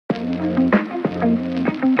What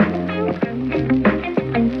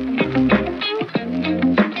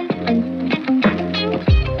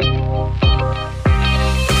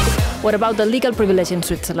about the legal privilege in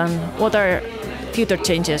Switzerland? What are future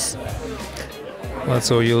changes? Well,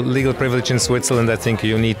 so your legal privilege in Switzerland, I think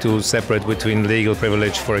you need to separate between legal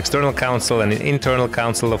privilege for external counsel and internal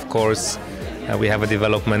counsel, of course. We have a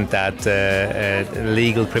development that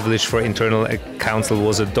legal privilege for internal counsel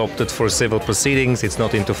was adopted for civil proceedings. It's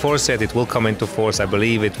not into force yet. It will come into force. I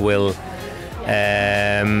believe it will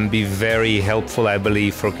be very helpful, I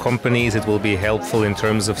believe, for companies. It will be helpful in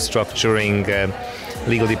terms of structuring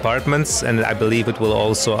legal departments, and I believe it will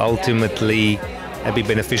also ultimately be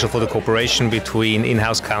beneficial for the cooperation between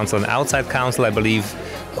in-house counsel and outside counsel. I believe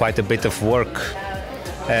quite a bit of work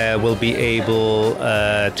will be able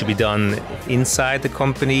to be done inside the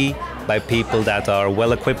company by people that are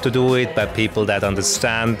well equipped to do it, by people that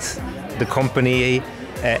understand the company,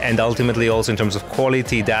 and ultimately also in terms of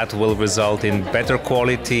quality, that will result in better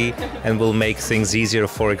quality and will make things easier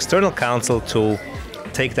for external counsel to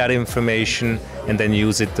take that information and then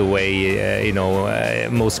use it the way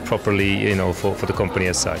most properly for the company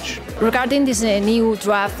as such. Regarding this new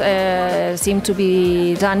draft seem to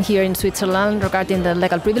be done here in Switzerland regarding the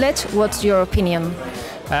legal privilege, what's your opinion?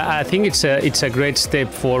 I think it's a great step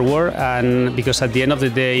forward, and because at the end of the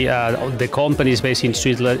day, the companies based in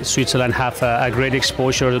Switzerland have a great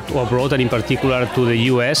exposure to abroad, and in particular to the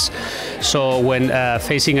US. So when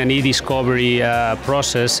facing an e-discovery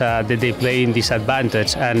process, they play in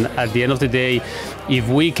disadvantage. And at the end of the day, if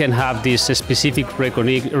we can have this specific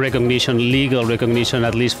recognition, legal recognition,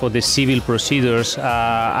 at least for the civil procedures,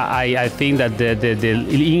 I think that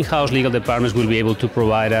the in-house legal departments will be able to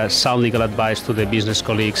provide sound legal advice to the business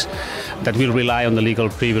colleagues that will rely on the legal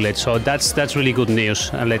privilege. So that's really good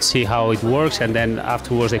news, and let's see how it works, and then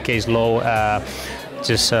afterwards the case law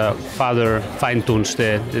just further fine-tunes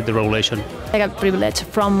the regulation. Legal privilege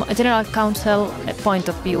from a general counsel point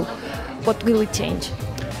of view, what will it change?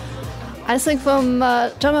 I think from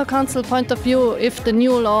a general counsel point of view, if the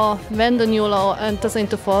new law, when the new law enters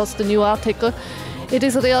into force, the new article, it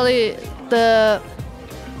is really the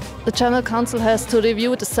general counsel has to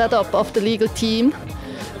review the setup of the legal team,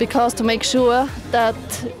 because to make sure that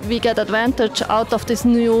we get advantage out of this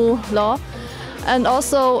new law, and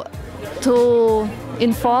also to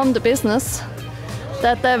inform the business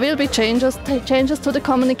that there will be changes to the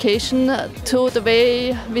communication, to the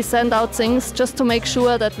way we send out things, just to make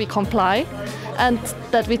sure that we comply and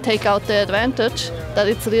that we take out the advantage that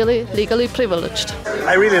it's really legally privileged.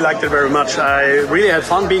 I really liked it very much. I really had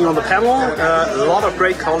fun being on the panel. A lot of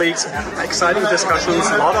great colleagues, exciting discussions,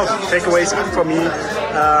 a lot of takeaways even for me.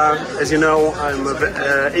 As you know, I'm an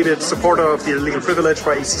avid supporter of the legal privilege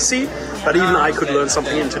for ACC, but even I could learn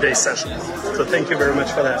something in today's session. So thank you very much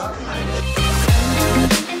for that.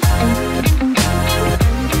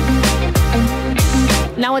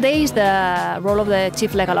 Nowadays, the role of the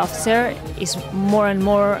Chief Legal Officer is more and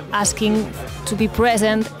more asking to be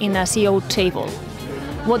present in a CEO table.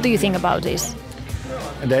 What do you think about this?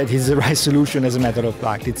 That is the right solution as a matter of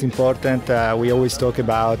fact. It's important. We always talk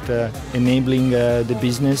about enabling the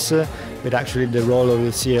business, but actually the role of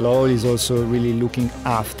the CLO is also really looking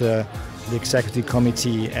after the executive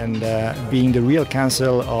committee and being the real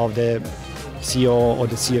counsel of the CEO or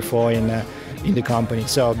the CFO in the company.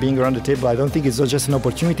 So being around the table, I don't think it's not just an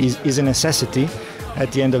opportunity, it's a necessity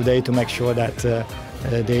at the end of the day to make sure that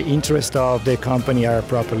the interests of the company are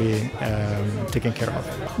properly taken care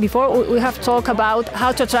of. Before, we have talked about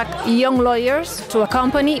how to attract young lawyers to a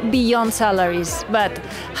company beyond salaries, but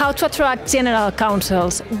how to attract general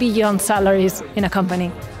counsels beyond salaries in a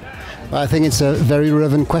company? I think it's a very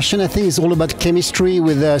relevant question. I think it's all about chemistry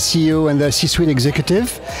with the CEO and the C-suite executive.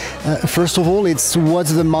 First of all, it's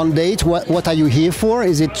what's the mandate? What are you here for?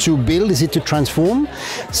 Is it to build? Is it to transform?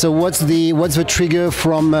 So what's the trigger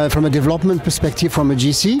from a development perspective from a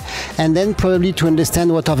GC? And then probably to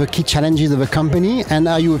understand what are the key challenges of a company, and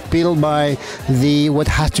are you appealed by what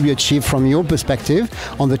has to be achieved from your perspective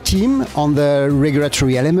on the team, on the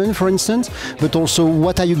regulatory element, for instance, but also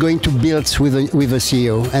what are you going to build with a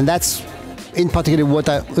CEO? And that's in particular what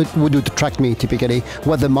would attract me typically,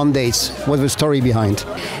 what the mandates, what the story behind.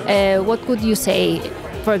 What could you say,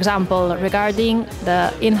 for example, regarding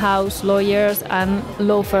the in-house lawyers and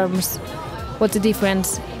law firms? What's the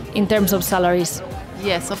difference in terms of salaries?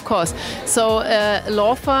 Yes, of course. So in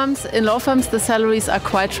law firms, the salaries are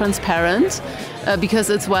quite transparent because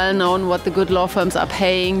it's well known what the good law firms are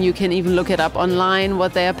paying. You can even look it up online,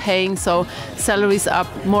 what they are paying. So salaries are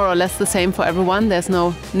more or less the same for everyone. There's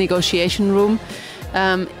no negotiation room.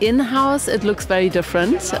 In-house, it looks very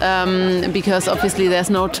different because obviously there's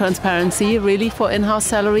no transparency really for in-house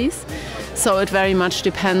salaries. So it very much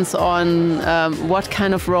depends on what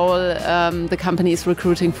kind of role the company is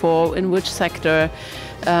recruiting for, in which sector,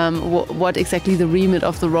 what exactly the remit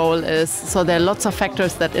of the role is. So there are lots of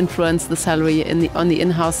factors that influence the salary on the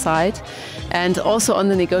in-house side, and also on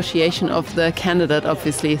the negotiation of the candidate,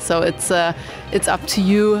 obviously. So it's up to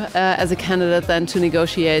you as a candidate then to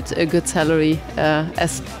negotiate a good salary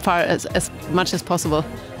as much as possible.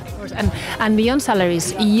 And beyond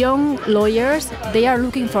salaries, young lawyers, they are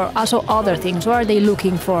looking for also other things. What are they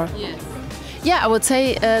looking for? Yes. Yeah, I would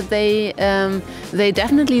say they're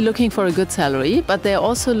definitely looking for a good salary, but they're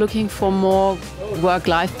also looking for more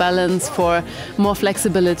work-life balance, for more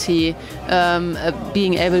flexibility,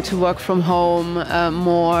 being able to work from home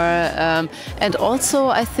more. And also,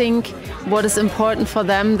 I think what is important for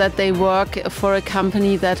them, that they work for a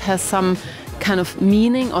company that has some kind of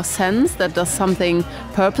meaning or sense, that does something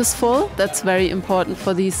purposeful. That's very important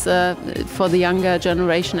for for the younger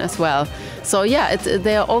generation as well. So yeah,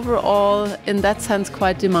 they are overall in that sense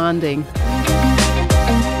quite demanding.